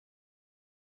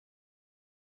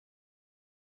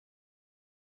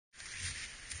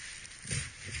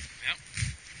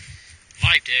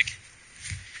dig.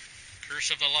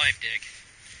 Curse of the live dig.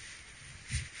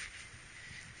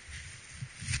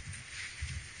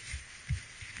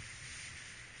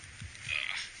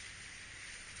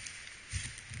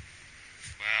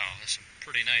 Wow, there's some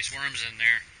pretty nice worms in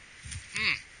there.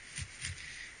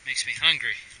 Makes me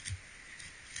hungry.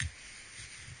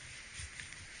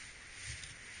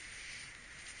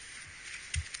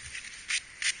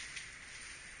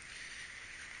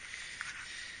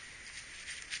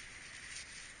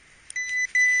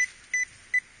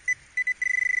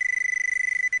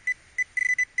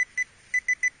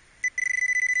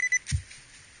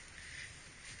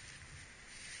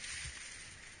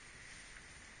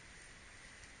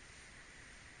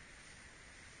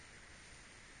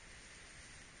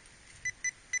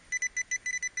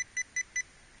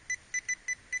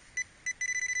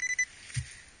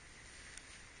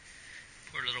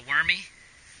 Poor little wormy.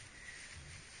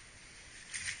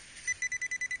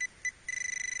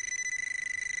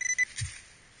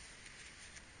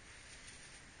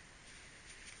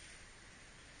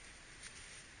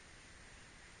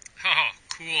 Oh,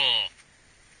 cool.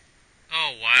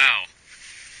 Oh, wow.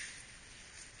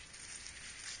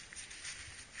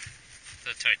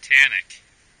 The Titanic.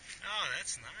 Oh,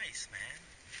 that's nice, man.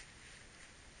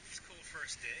 It's a cool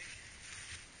first dig.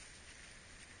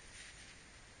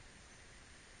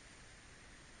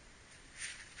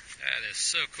 That is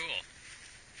so cool.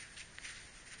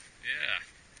 Yeah.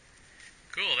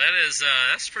 Cool. That is,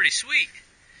 that's pretty sweet.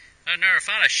 I've never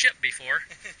found a ship before.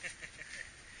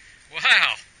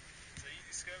 Wow. So you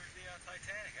discovered the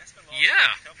Titanic. That's been long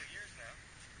Yeah. for a couple of years now.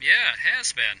 Yeah, it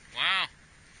has been. Wow.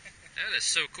 That is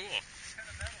so cool. What kind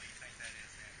of metal do you think that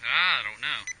is then? I don't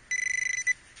know.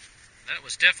 That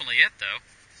was definitely it, though.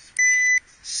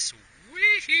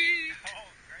 Sweet. Sweet. Oh,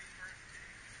 great first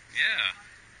dig. Yeah.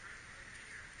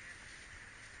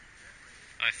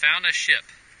 I found a ship.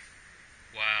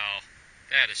 Wow.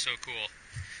 That is so cool.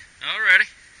 Alrighty.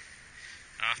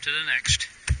 Off to the next.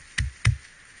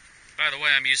 By the way,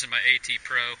 I'm using my AT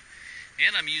Pro,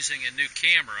 and I'm using a new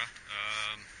camera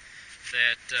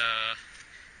that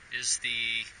is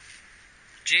the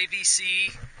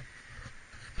JVC,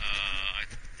 I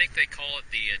think they call it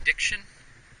the ADIXXION,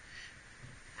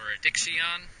 or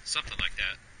ADIXXION, something like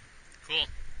that. Cool.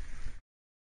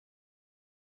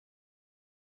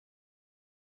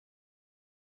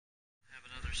 Have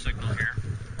another signal here.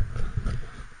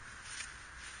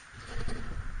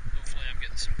 Hopefully I'm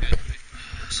getting some good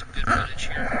footage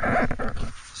here.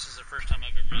 This is the first time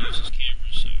I've ever used this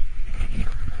camera, so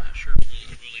I'm not sure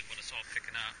really what it's all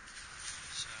picking up.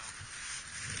 So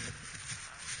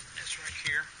it's right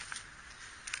here,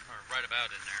 or right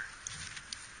about in there.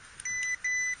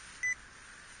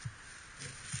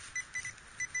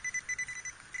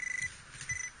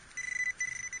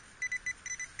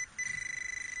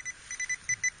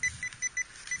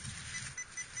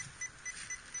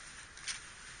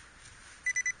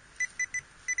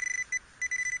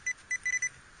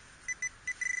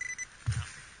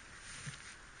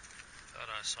 Thought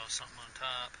I saw something on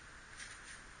top.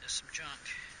 Just some junk.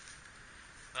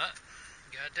 But,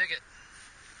 you gotta dig it.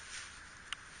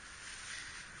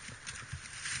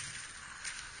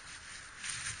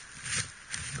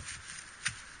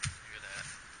 Look at that.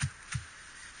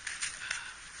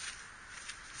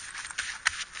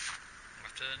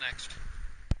 Off to the next.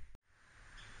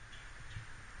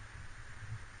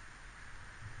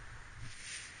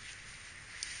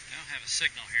 Now I have a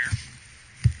signal here.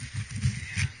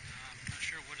 And I'm not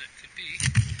sure what it could be,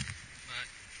 but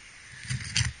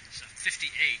it's a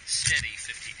 58, steady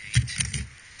 58.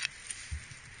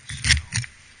 So,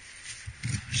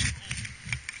 some old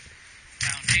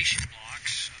foundation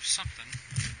blocks of something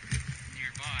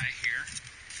nearby here.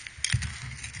 I'm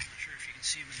not sure if you can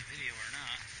see them in the video or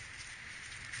not.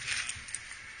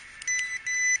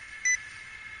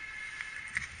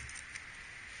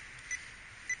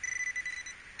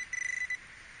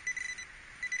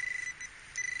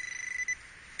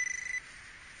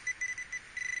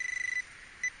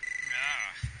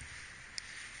 But,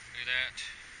 look at that.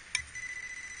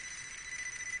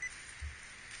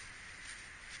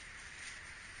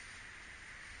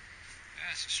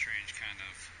 That's a strange kind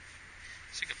of,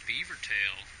 it's like a beaver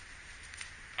tail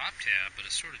pop tab, but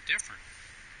it's sort of different.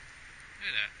 Look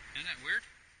at that. Isn't that weird?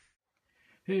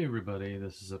 Hey everybody,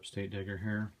 this is Upstate Digger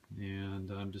here,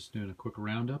 and I'm just doing a quick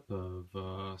roundup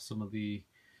of some of the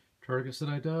targets that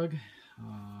I dug.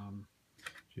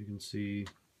 As you can see,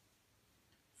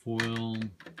 foil,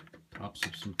 tops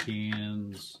of some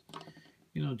cans,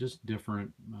 you know, just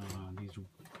different, these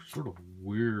sort of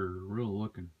weird, real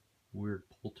looking weird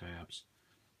pull tabs.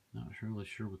 Not really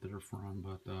sure what they're from,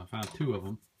 but I found two of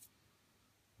them.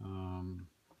 I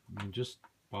mean, just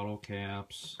bottle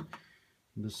caps.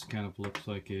 This kind of looks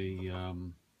like a,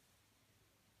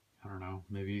 I don't know,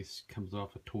 maybe it comes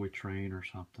off a toy train or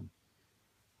something.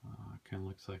 Kind of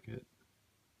looks like it.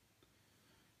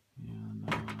 And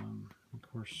of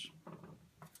course,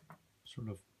 sort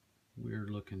of weird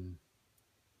looking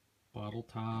bottle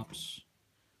tops,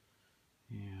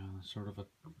 and sort of a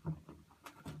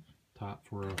top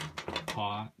for a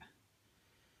pot.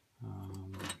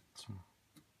 Some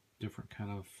different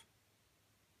kind of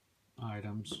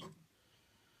items.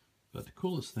 But the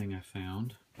coolest thing I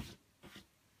found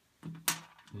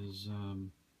is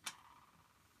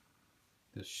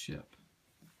this ship.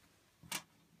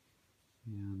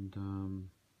 And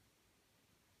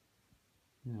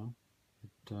you know,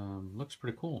 it looks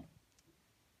pretty cool.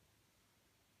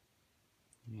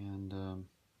 And I'm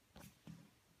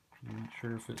not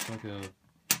sure if it's like a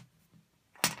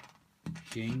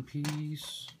game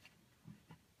piece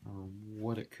or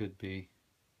what it could be.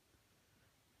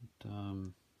 But,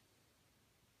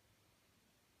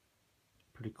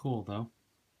 pretty cool though.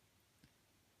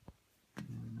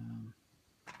 And,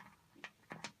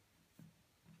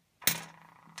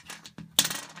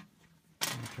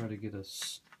 I'll try to get a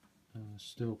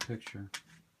still picture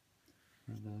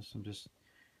of this. I'm just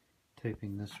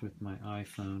taping this with my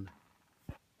iPhone.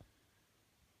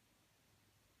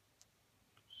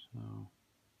 So,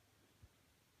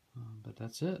 but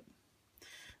that's it.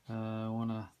 I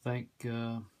want to thank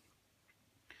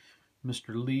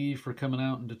Mr. Lee for coming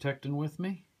out and detecting with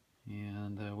me,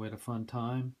 and we had a fun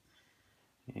time.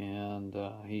 And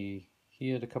he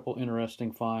had a couple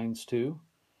interesting finds too.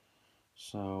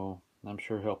 So I'm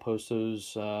sure he'll post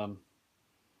those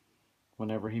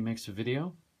whenever he makes a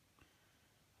video.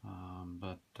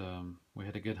 But we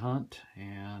had a good hunt,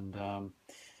 and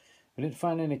we didn't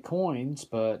find any coins,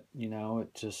 but you know,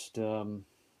 it just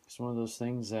it's one of those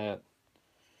things that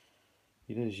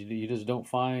you just don't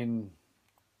find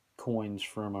coins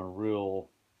from a real,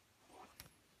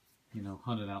 you know,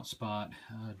 hunted out spot.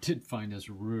 Did find this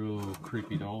real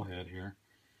creepy doll head here.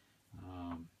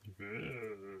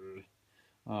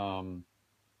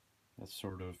 That's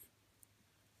sort of,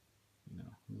 you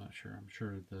know, I'm not sure. I'm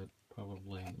sure that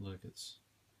probably, look, it's,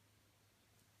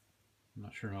 I'm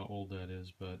not sure how old that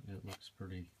is, but it looks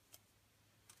pretty,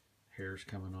 hair's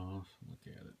coming off. Look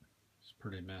at it. It's a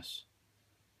pretty mess.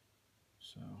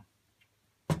 So,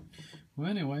 well,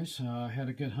 anyways, I had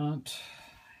a good hunt,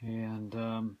 and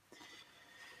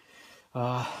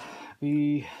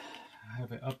we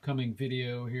have an upcoming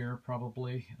video here,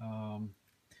 probably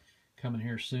coming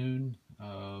here soon.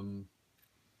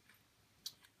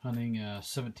 Hunting a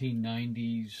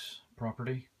 1790s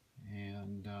property,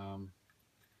 and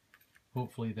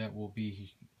hopefully that will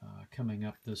be coming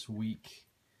up this week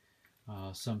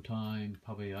sometime,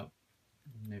 probably up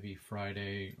maybe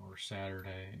Friday or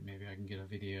Saturday. Maybe I can get a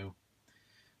video,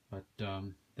 but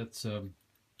that's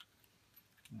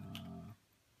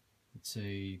it's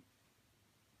a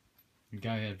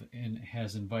guy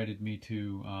has invited me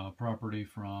to property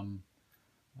from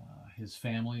his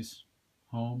family's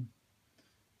home,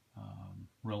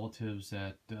 relatives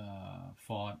that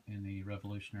fought in the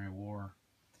Revolutionary War.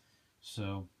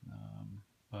 So,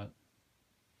 but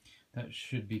that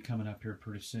should be coming up here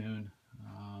pretty soon.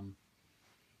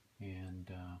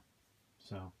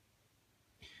 So,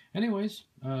 anyways,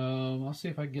 I'll see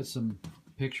if I can get some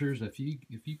pictures. If you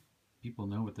people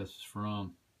know what this is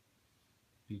from,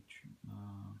 be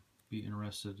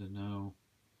interested to know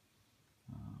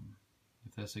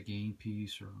if that's a game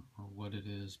piece or what it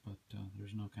is. But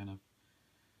there's no kind of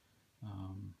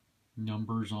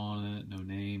numbers on it, no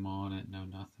name on it, no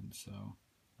nothing. So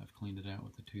I've cleaned it out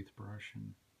with a toothbrush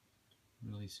and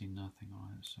really see nothing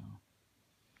on it. So,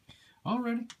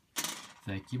 alrighty,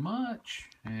 thank you much,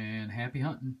 and happy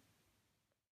hunting.